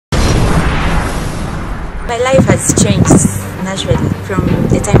My life has changed naturally from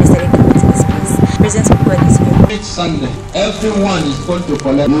the time I started coming to this place. The presence of God is here. Each Sunday, everyone is going to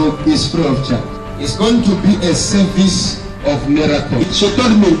collect no is free of charge. It's going to be a service of miracle. She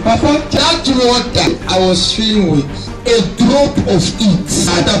told me, Papa, that water I was feeling with a drop of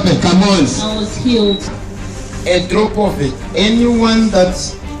it. Come on. I was healed. A drop of it. Anyone that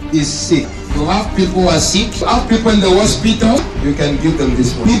is sick, you have people who are sick, you have people in the hospital, you can give them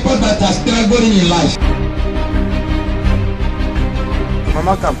this one. People that are struggling in life.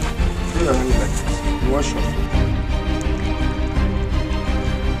 Mama, come. Do your hand back. Wash up.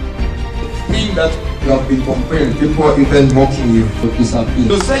 Meaning that you have been comparing, people are even mocking you to disappear.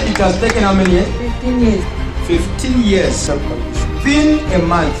 So say it has taken how many years? 15 years. 15 years. Being a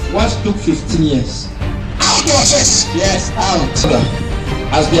month, what took 15 years? Out of it! Yes, out.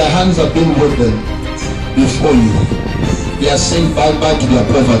 As their hands have been waving before you, they are saying bye-bye to their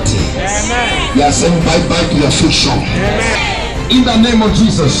poverty. Amen. They are saying bye-bye to their affliction. Amen. In the name of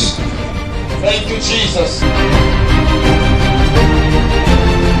Jesus. Thank you, Jesus.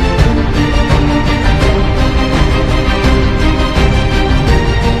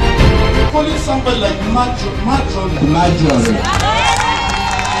 Calling somebody like Marjorie.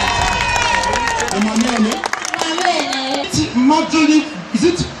 Marjorie, is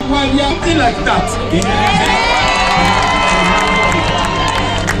it while you are something like that?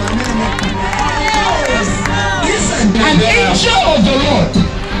 Listen, an angel of the Lord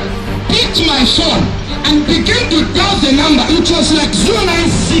picked my phone and began to dial the number. It was like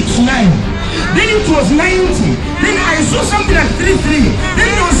 0969. Then it was 90. Then I saw something like 33.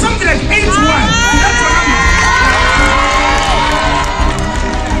 Then